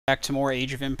Back to more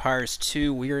Age of Empires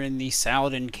 2. We are in the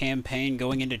Saladin campaign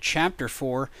going into Chapter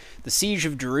 4, the Siege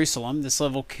of Jerusalem. This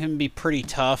level can be pretty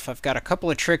tough. I've got a couple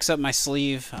of tricks up my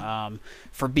sleeve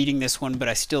for beating this one, but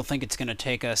I still think it's going to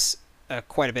take us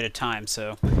quite a bit of time,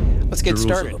 so let's get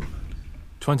started.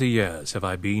 20 years have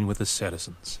I been with the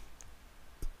Saracens.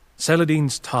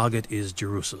 Saladin's target is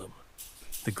Jerusalem.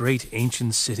 The great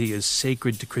ancient city is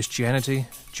sacred to Christianity,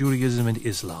 Judaism, and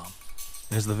Islam,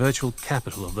 and is the virtual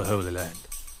capital of the Holy Land.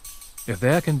 If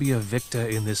there can be a victor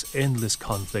in this endless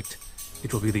conflict,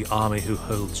 it will be the army who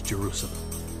holds Jerusalem.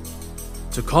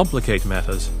 To complicate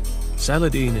matters,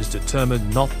 Saladin is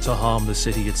determined not to harm the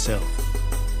city itself.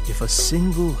 If a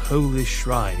single holy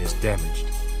shrine is damaged,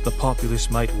 the populace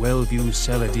might well view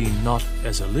Saladin not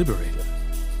as a liberator,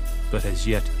 but as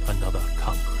yet another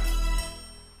conqueror.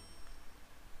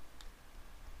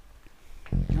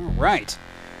 All right.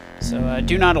 So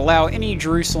do not allow any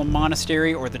Jerusalem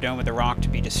monastery or the Dome of the Rock to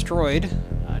be destroyed.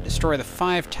 Destroy the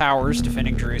 5 towers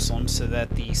defending Jerusalem so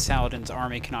that the Saladin's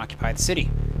army can occupy the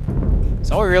city.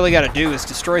 So all we really got to do is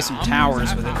destroy some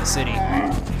towers within the city,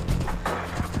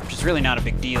 which is really not a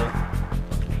big deal.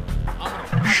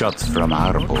 Shots from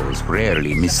our bows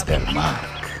rarely miss their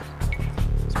mark.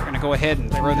 So we're going to go ahead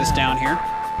and throw this down here.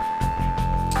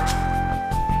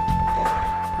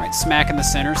 Right, smack in the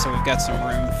center, so we've got some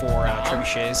room for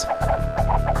trebuchets.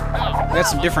 We've got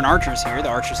some different archers here, the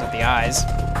archers of the eyes.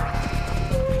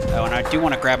 Oh, and I do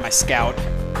want to grab my scout,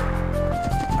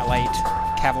 my light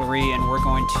cavalry, and we're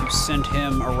going to send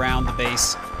him around the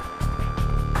base.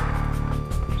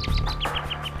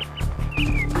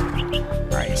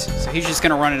 Alright, so he's just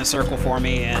going to run in a circle for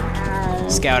me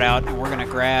and scout out, and we're going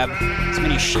to grab as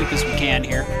many sheep as we can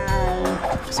here.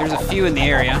 Because there's a few in the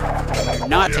area. You're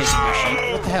not taking my sheep.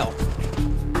 What the hell?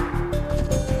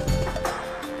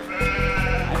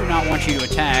 I do not want you to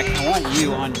attack. I want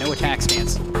you on no attack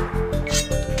stance.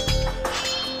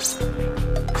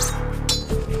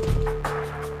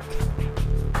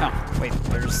 Oh, wait,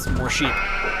 there's more sheep.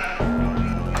 I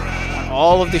want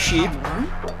all of the sheep.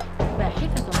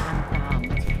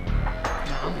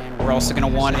 And we're also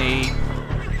going to want a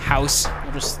house.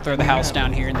 We'll just throw the house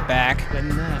down here in the back.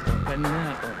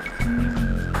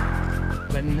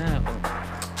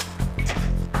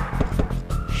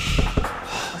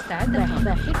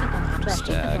 Just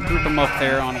group them up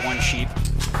there on one sheep.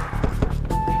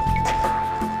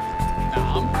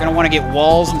 We're going to want to get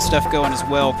walls and stuff going as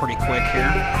well pretty quick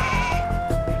here.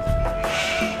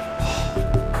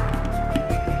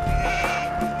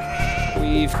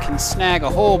 We can snag a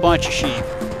whole bunch of sheep.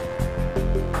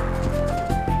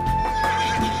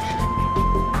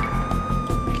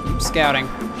 Keep scouting.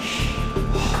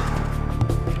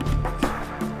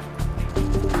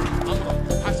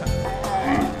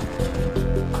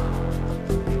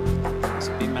 This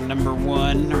will be my number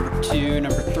 1, number 2,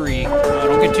 number 3.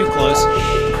 Don't get too close.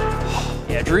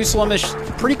 Yeah, Jerusalem is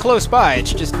pretty close by.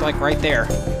 It's just like right there.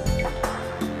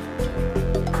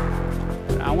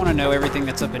 But I want to know everything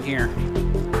that's up in here.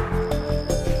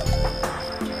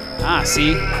 Ah,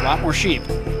 see? A lot more sheep.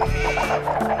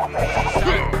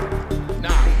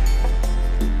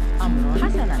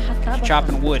 Keep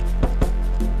chopping wood.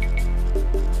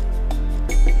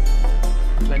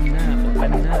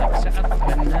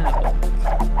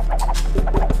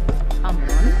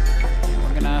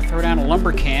 We're gonna throw down a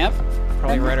lumber camp,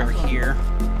 probably right over here.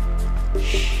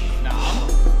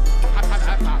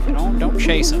 Don't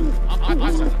chase them.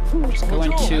 Just go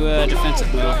into a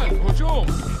defensive mode.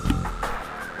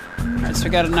 Alright, so we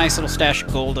got a nice little stash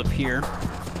of gold up here.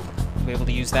 We'll be able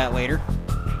to use that later.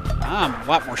 A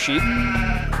lot more sheep.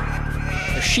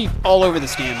 There's sheep all over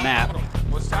this damn map.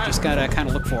 Just gotta kind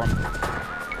of look for them.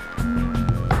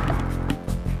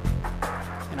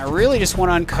 And I really just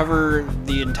want to uncover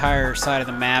the entire side of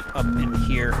the map up in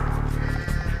here.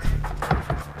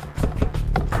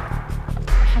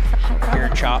 Here,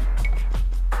 chop.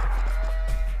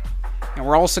 And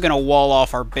we're also going to wall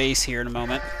off our base here in a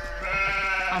moment.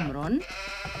 Well,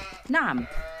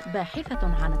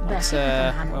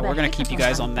 we're going to keep you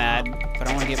guys on that, but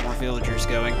I want to get more villagers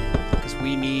going, because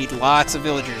we need lots of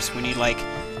villagers. We need like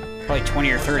probably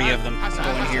 20 or 30 of them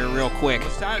going here real quick.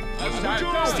 So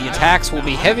the attacks will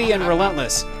be heavy and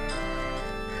relentless,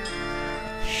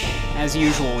 as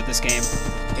usual with this game.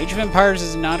 Age of Empires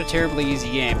is not a terribly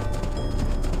easy game.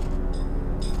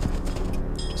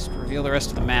 Just reveal the rest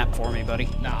of the map for me, buddy.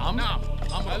 Kill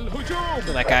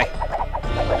that guy.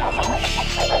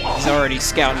 He's already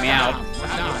scouting me out.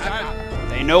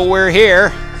 They know we're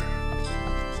here.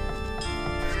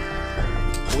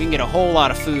 We can get a whole lot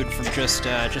of food from just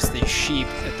these sheep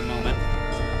at the moment.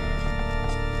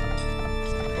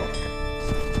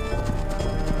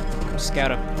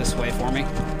 Scout up this way for me. I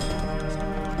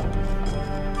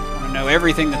want to know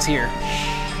everything that's here.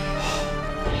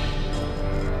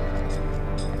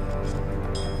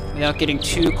 Without getting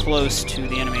too close to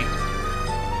the enemy.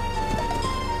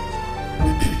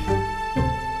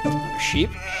 Another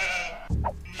sheep.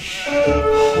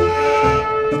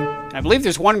 And I believe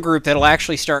there's one group that'll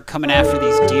actually start coming after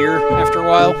these deer after a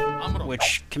while,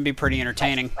 which can be pretty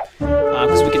entertaining.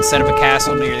 Because we can set up a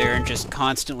castle near there and just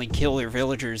constantly kill their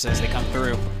villagers as they come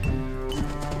through.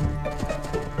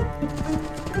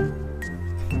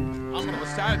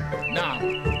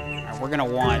 Alright, we're gonna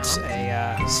want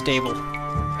a stable. More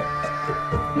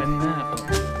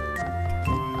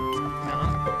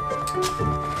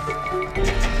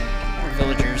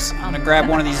villagers. I'm gonna grab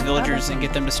one of these villagers and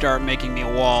get them to start making me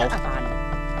a wall.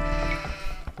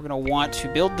 We're gonna want to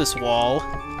build this wall,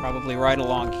 probably right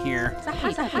along here.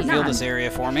 Build this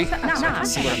area for me, so I can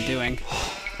see what I'm doing.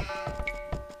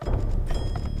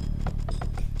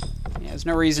 Yeah, there's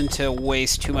no reason to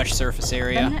waste too much surface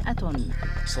area.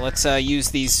 So let's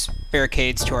use these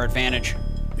barricades to our advantage.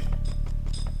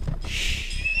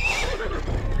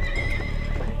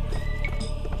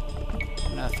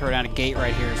 I'm gonna throw down a gate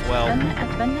right here as well.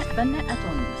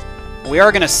 We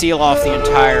are gonna seal off the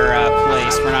entire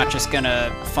place. We're not just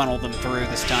gonna funnel them through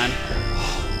this time.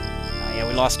 Yeah,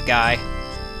 we lost a guy.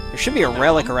 There should be a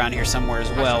relic around here somewhere as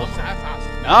well.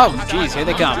 Oh, jeez, here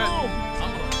they come.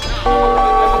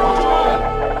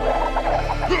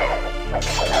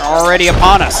 They're already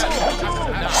upon us.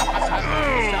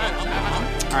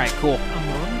 Alright, cool.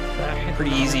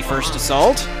 Pretty easy first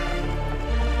assault.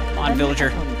 Come on,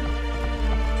 villager.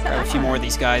 Grab a few more of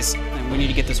these guys, and we need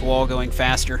to get this wall going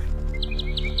faster.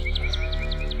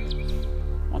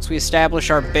 Once we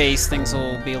establish our base, things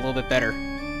will be a little bit better.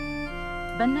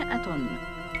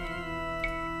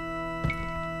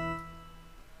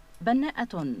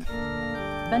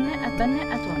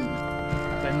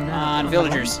 On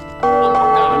villagers.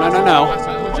 No, no, no.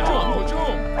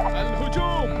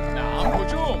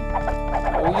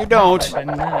 Oh, you don't.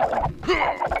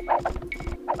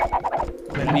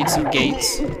 Gonna need some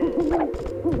gates.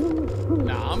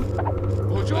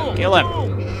 Kill him.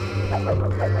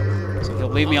 So he'll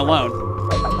leave me alone.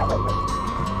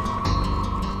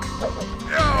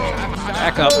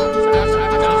 Back up.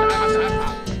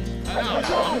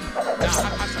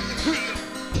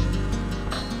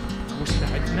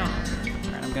 Alright,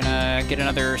 I'm gonna get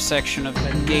another section of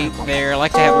gate there. I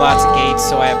like to have lots of gates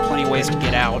so I have plenty of ways to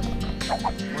get out.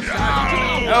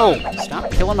 No! Stop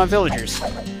killing my villagers.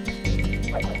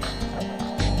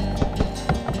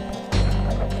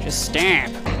 Just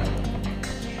stamp.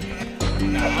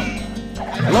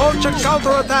 Launch a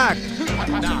counterattack!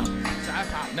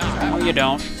 No, you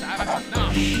don't.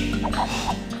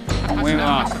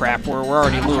 Oh, crap. We're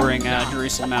already luring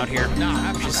Jerusalem out here,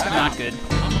 which is not good.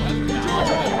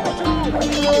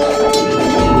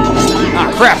 Ah,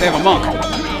 crap. They have a monk.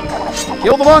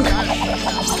 Kill the monk!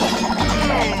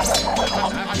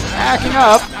 Backing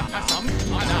up.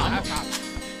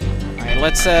 Alright,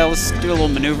 let's do a little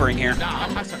maneuvering here.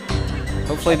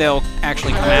 Hopefully they'll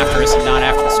actually come after us and not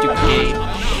after the stupid gate.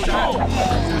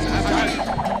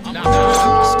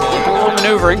 Just do a little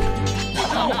maneuvering.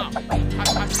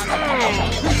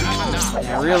 I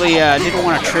really didn't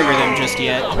want to trigger them just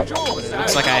yet.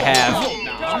 Looks like I have.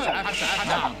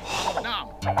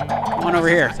 Come on over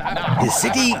here. The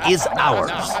city is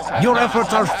ours. Your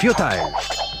efforts are futile.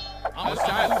 No,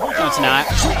 it's not.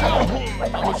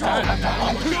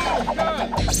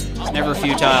 It's never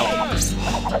futile.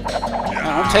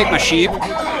 No, don't take my sheep.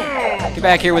 Get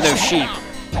back here with those sheep.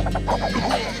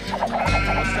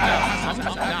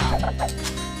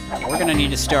 We're gonna need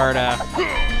to start, well,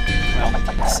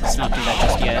 let's not do that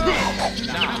just yet.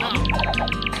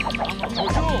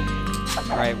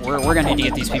 Alright, we're gonna need to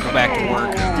get these people back to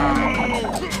work.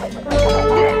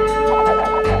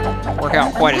 Work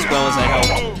out quite as well as I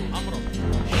hoped.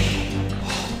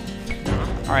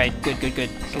 Alright, good. Get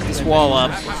this wall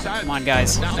up. Come on,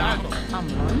 guys.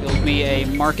 Build me a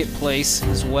marketplace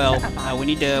as well. We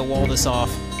need to wall this off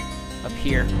up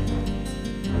here.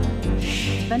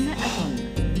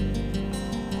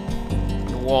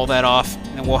 Wall that off,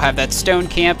 and then we'll have that stone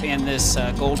camp and this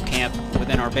gold camp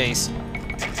within our base,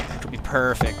 which will be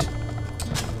perfect.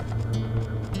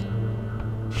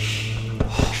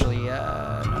 Actually,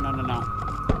 no.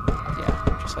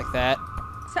 Yeah, just like that.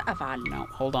 No,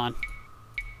 hold on.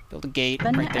 Build a gate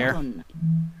right there. And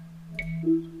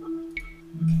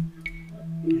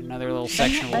another little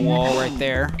section of a wall right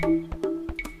there.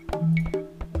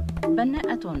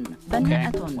 Okay,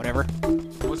 whatever.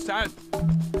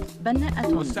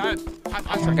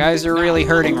 Our guys are really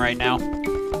hurting right now.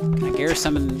 Can I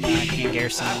garrison in? No, I can't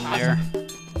garrison in there.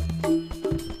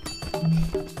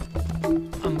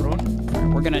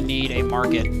 Alright, we're gonna need a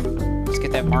market. Let's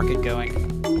get that market going.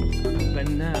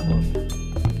 Can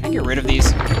I get rid of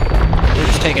these? They're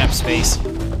just taking up space.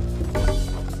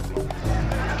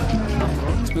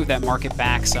 Let's move that market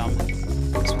back some.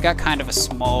 So we've got kind of a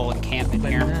small encampment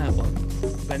here.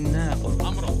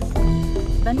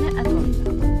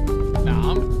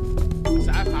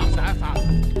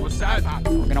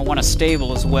 We're gonna want a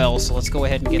stable as well, so let's go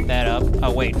ahead and get that up.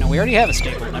 Oh wait, no, we already have a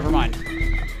stable, never mind.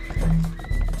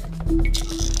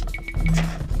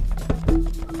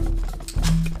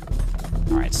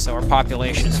 Alright, so our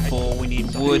population is full, we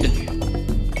need wood.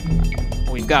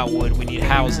 Well, we've got wood, we need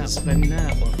houses. Get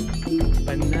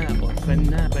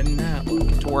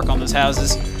to work on those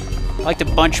houses. I like to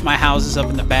bunch my houses up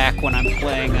in the back when I'm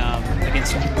playing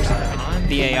against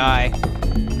the AI,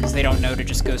 because they don't know to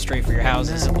just go straight for your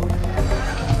houses.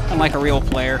 Unlike a real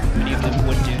player, many of them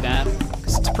would do that,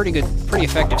 because it's a pretty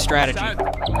effective strategy.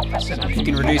 If you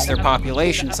can reduce their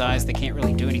population size, they can't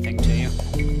really do anything to you.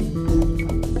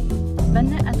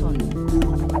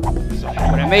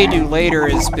 What I may do later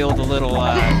is build a little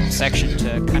section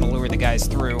to kind of lure the guys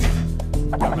through.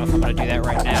 I don't know if I'm going to do that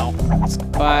right now.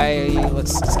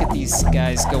 Let's get these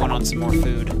guys going on some more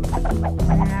food.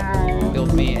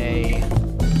 Build me a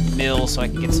mill so I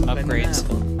can get some upgrades.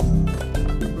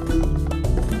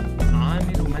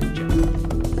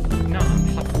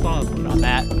 Get on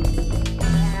that.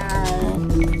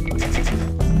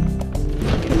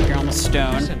 Get up here on the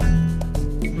stone.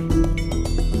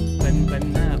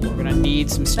 We're going to need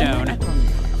some stone.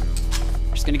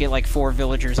 Just going to get like 4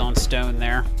 villagers on stone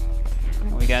there.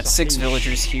 We got 6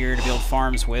 villagers here to build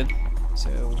farms with. So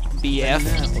BF,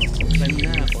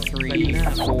 3,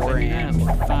 4, and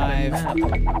 5,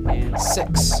 and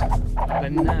 6.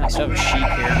 I still have a sheep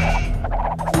here.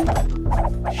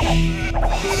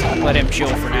 So let him chill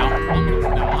for now.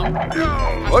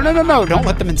 Oh no! Don't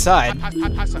let them inside.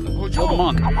 Kill the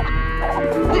monk.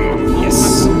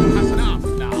 Yes.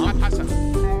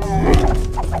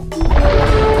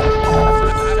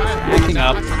 Acting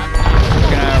up.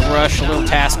 We're gonna rush a little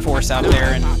task force out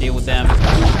there and deal with them.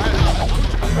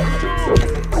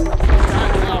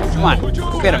 Come on,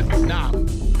 go get him.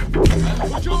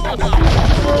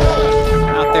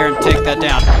 Out there and take that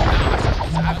down.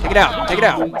 Take it out, take it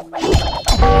out.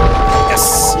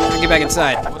 Yes, get back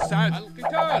inside.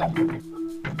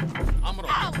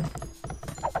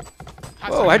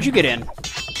 Whoa, how'd you get in?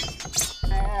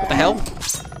 What the hell?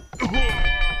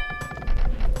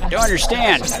 I don't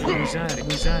understand.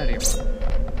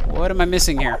 What am I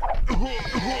missing here?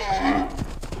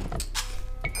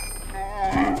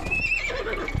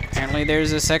 Apparently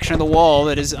there's a section of the wall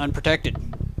that is unprotected.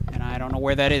 And I don't know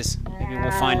where that is. Maybe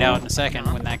we'll find out in a second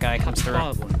when that guy comes through.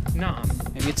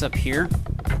 Maybe it's up here?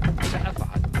 Can't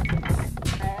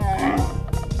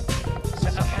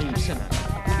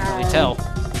really tell.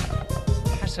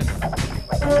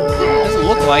 Doesn't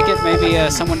look like it. Maybe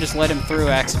someone just let him through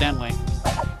accidentally.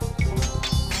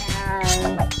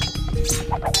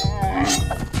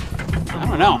 I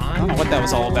don't know. I don't know what that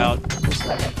was all about.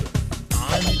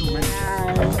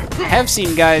 I have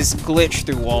seen guys glitch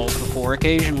through walls before.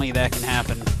 Occasionally that can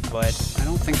happen, but I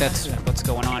don't think that's what's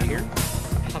going on here.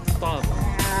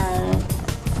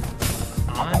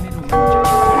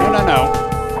 No.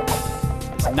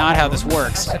 That's not how this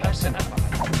works. Do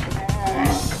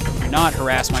not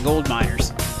harass my gold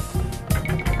miners.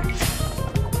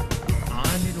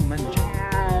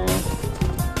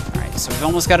 Alright, so we've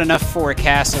almost got enough for a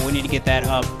castle. We need to get that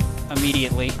up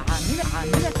immediately.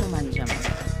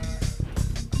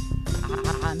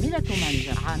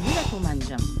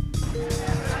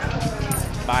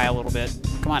 Buy a little bit.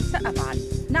 Come on.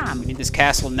 We need this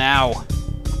castle now.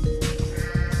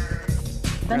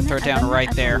 We're going to throw it down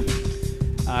right there.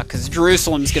 Because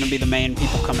Jerusalem's going to be the main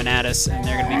people coming at us, and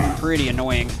they're going to be pretty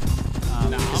annoying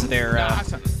because of their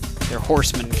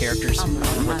horseman characters. I don't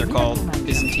know what they're called.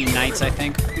 Byzantine Knights, I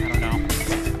think. I don't know.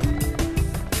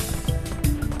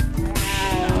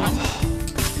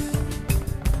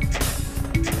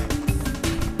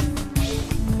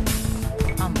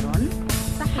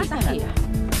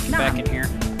 Get back in here.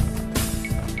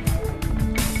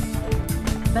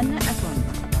 Doing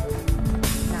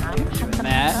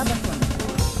that.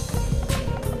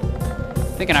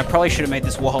 Thinking I probably should have made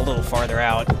this wall a little farther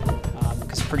out,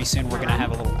 because pretty soon we're going to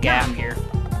have a little gap here.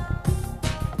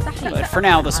 But for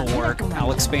now, this will work.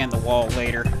 I'll expand the wall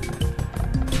later.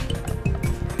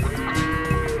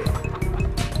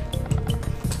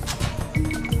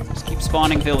 Just keep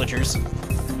spawning villagers.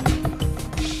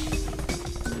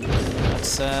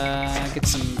 Let's get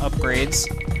some upgrades.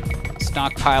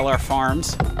 Stockpile our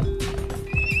farms. That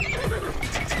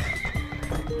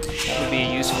would be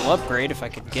a useful upgrade if I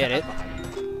could get it.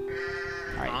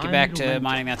 Alright, get back to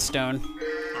mining that stone.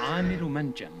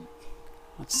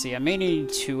 Let's see, I may need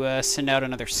to send out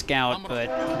another scout, but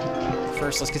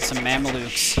first let's get some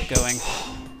Mamelukes going.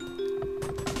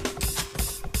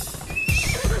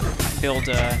 Build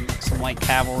some light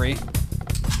cavalry.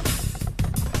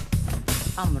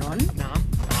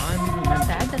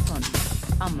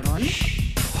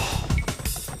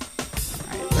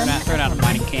 Alright, throw down a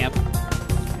mining camp.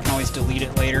 Can always delete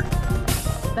it later.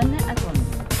 Let's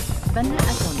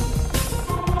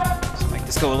make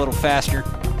this go a little faster.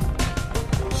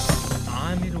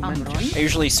 I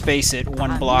usually space it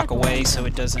one block away so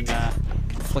it doesn't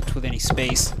conflict with any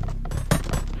space.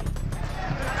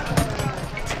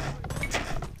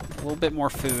 A little bit more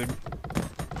food.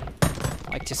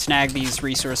 I like to snag these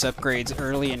resource upgrades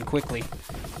early and quickly.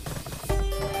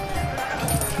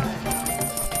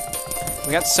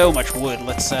 We got so much wood,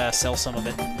 let's sell some of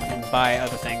it and buy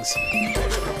other things.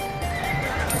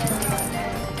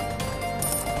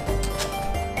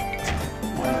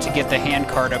 Wanted to get the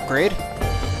handcart upgrade.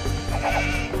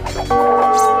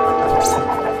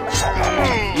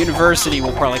 University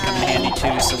will probably come in handy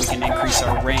too, so we can increase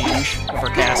our range of our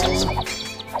castles.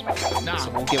 So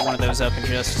we'll get one of those up in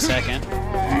just a second.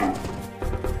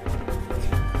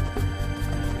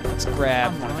 Let's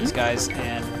grab one of these guys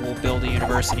and we'll build a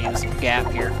university in this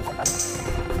gap here.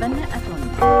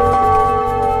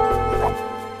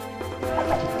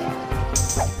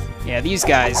 Yeah, these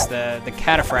guys, the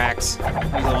cataphracts,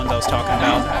 these are the ones I was talking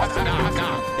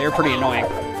about. They're pretty annoying,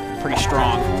 pretty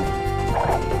strong.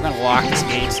 We're gonna lock this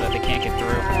gate so that they can't get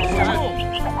through.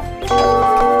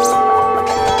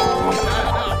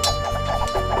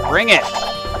 Bring it!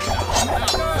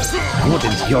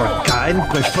 Wouldn't your kind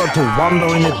prefer to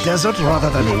wander in the desert rather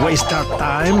than waste our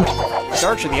time? The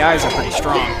Archer of the Eyes are pretty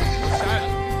strong.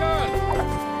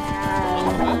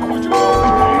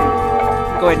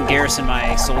 Go ahead and garrison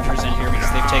my soldiers in here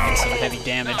because they've taken some heavy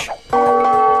damage. Oh,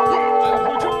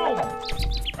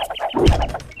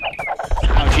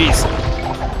 jeez.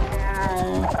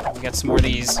 We got some more of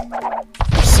these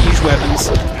siege weapons.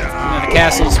 You know, the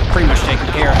castle's pretty much taken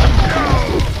care of them.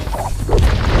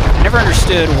 I never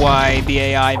understood why the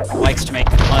AI likes to make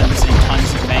tons and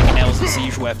tons of mangonels and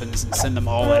siege weapons and send them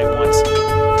all out at once.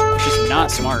 It's just not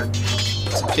smart.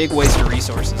 It's a big waste of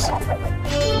resources.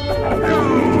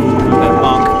 That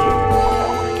monk.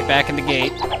 Get back in the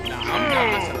gate.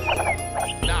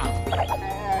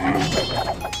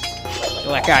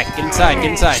 Kill that guy. Get inside, get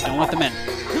inside. Don't let them in.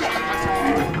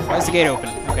 Why is the gate open?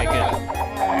 Okay, good.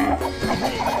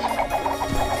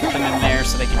 Put them in there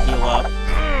so they can heal up.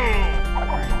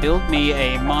 Build me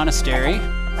a monastery.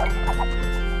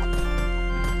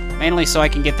 Mainly so I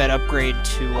can get that upgrade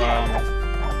to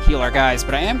heal our guys,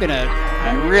 but I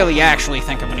really actually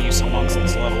think I'm gonna use some monks in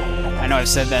this level. I know I've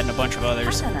said that in a bunch of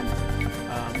others. I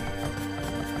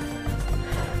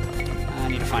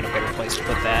need to find a better place to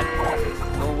put that.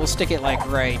 We'll stick it like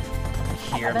right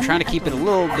here. I'm trying to keep it a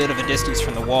little bit of a distance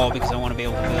from the wall because I want to be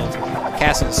able to build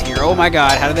castles here. Oh my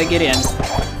god, how did they get in?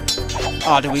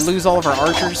 Oh, did we lose all of our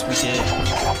archers? We did.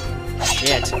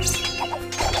 Shit.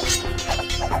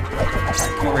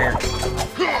 Come over here.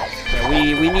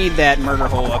 Yeah, we need that murder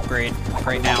hole upgrade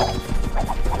right now.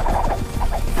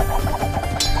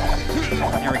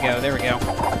 There we go, there we go.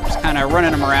 Just kind of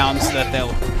running them around so that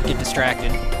they'll get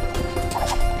distracted.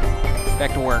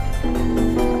 Back to work.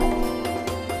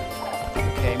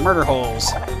 Okay, murder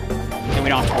holes. And we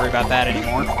don't have to worry about that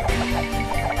anymore.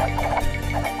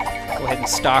 Go ahead and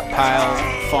stockpile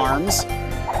farms.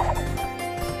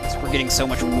 So we're getting so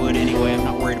much wood anyway, I'm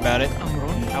not worried about it.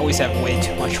 I always have way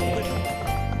too much wood.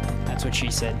 That's what she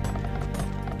said.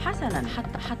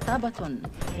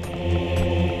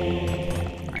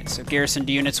 Alright, so garrisoned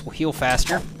units will heal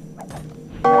faster.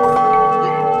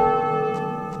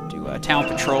 Do a town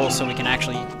patrol so we can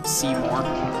actually see more.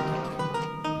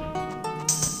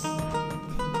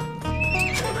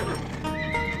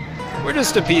 We're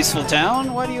just a peaceful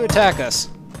town. Why do you attack us?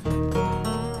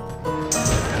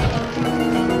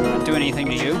 Not do anything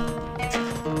to you. Alright,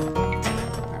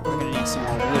 we're gonna need some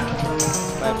more wood.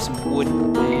 Grab some wood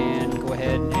and go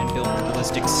ahead and build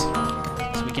ballistics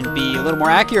so we can be a little more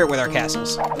accurate with our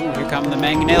castles. Ooh, here come the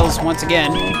mangonels once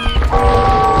again.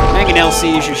 Mangonel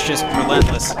siege is just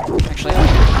relentless. Actually, I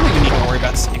don't even need to worry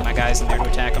about sending my guys in there to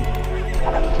attack them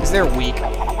because they're weak.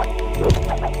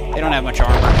 They don't have much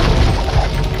armor.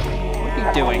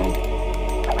 Doing.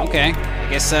 Okay, I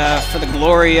guess for the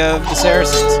glory of the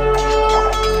Saracens.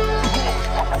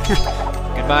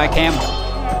 Goodbye, camel.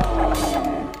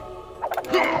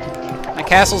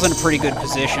 castle's in a pretty good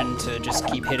position to just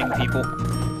keep hitting people.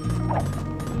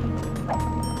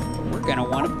 We're gonna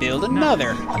want to build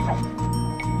another.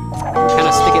 Kind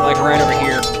of stick it like right over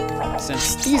here,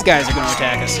 since these guys are going to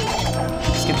attack us.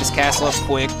 Let's get this castle up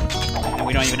quick, and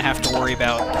we don't even have to worry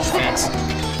about defense.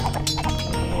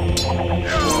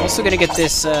 We're also going to get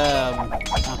this,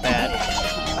 not bad,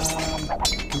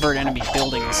 convert enemy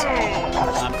buildings,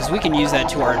 because we can use that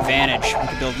to our advantage. We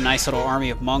can build a nice little army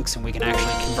of monks, and we can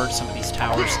actually convert some of these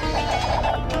towers.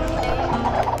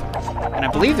 And I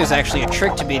believe there's actually a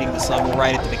trick to beating this level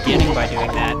right at the beginning by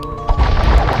doing that.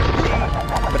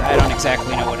 But I don't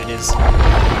exactly know what it is.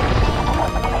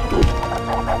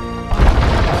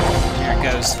 There it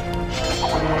goes.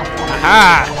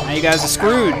 Aha! Now you guys are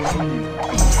screwed.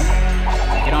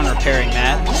 Get on repairing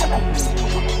that.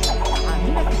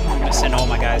 I'm gonna send all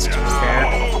my guys to repair.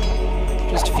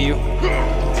 Just a few.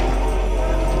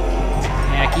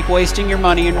 Yeah, keep wasting your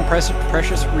money and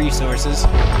precious resources.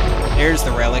 There's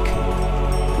the relic.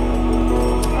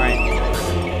 Alright.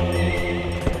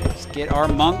 Let's get our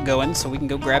monk going so we can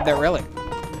go grab that relic.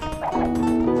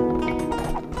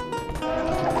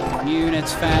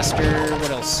 Units faster. What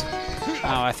else?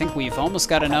 Oh, I think we've almost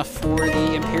got enough for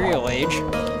the Imperial Age.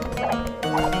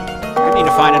 I need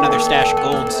to find another stash of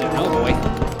gold soon. Oh boy.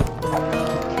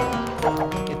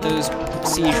 Get those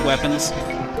siege weapons.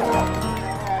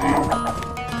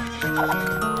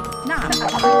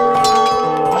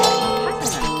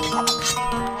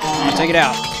 Take it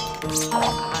out.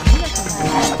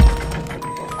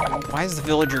 Why is the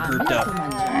villager grouped up?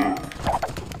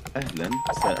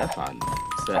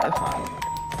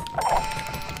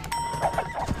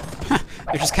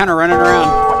 They're just kind of running around.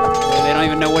 They don't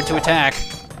even know what to attack.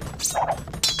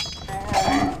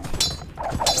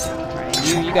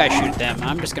 Alright, you guys shoot them.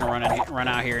 I'm just gonna run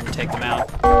out here and take them out.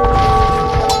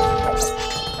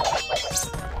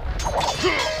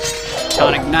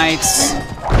 Tonic Knights.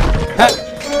 Ha!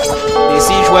 The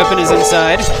siege weapon is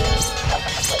inside.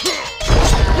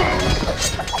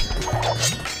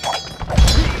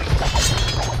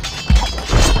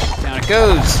 Down it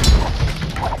goes.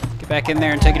 Get back in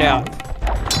there and take it out.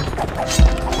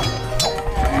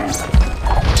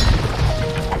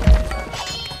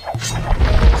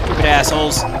 Stupid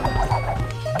assholes.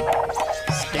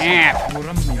 Stamp.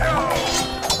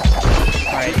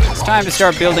 Alright, it's time to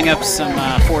start building up some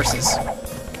forces.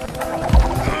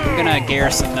 I'm gonna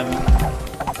garrison them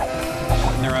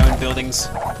in their own buildings.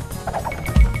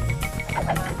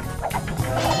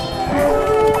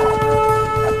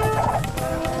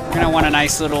 We're gonna want a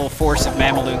nice little force of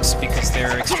Mamelukes because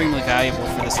they're extremely valuable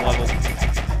for this level.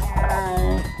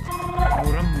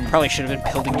 Probably should have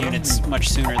been building units much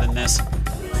sooner than this.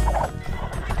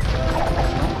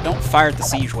 Don't fire at the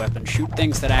siege weapon. Shoot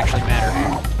things that actually matter.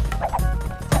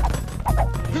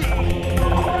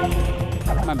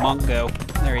 Where'd my monk go?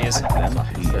 There he is.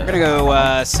 We're gonna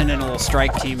go send in a little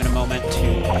strike team in a moment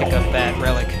to pick up that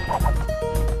relic.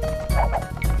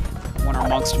 I want our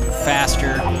monks to move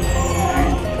faster,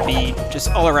 be just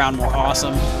all around more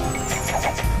awesome.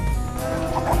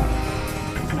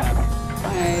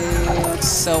 Let's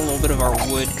sell a little bit of our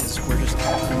wood because we're just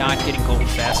not getting gold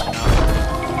fast enough.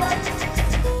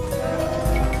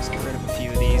 Let's get rid of a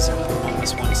few of these and put them on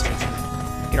this one so we can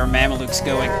get our Mamelukes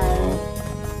going.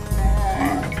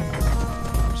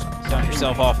 Dump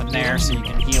yourself off in there so you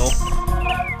can heal.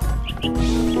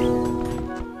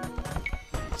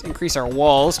 Let's increase our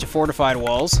walls to fortified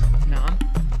walls.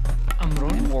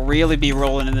 And we'll really be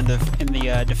rolling in the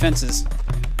defenses.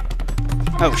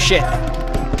 Oh shit!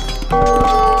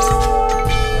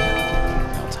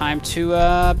 Well, time to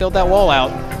build that wall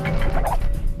out.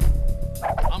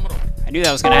 I knew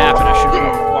that was going to happen. I should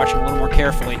have been watching a little more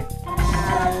carefully.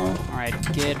 Alright,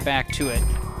 get back to it.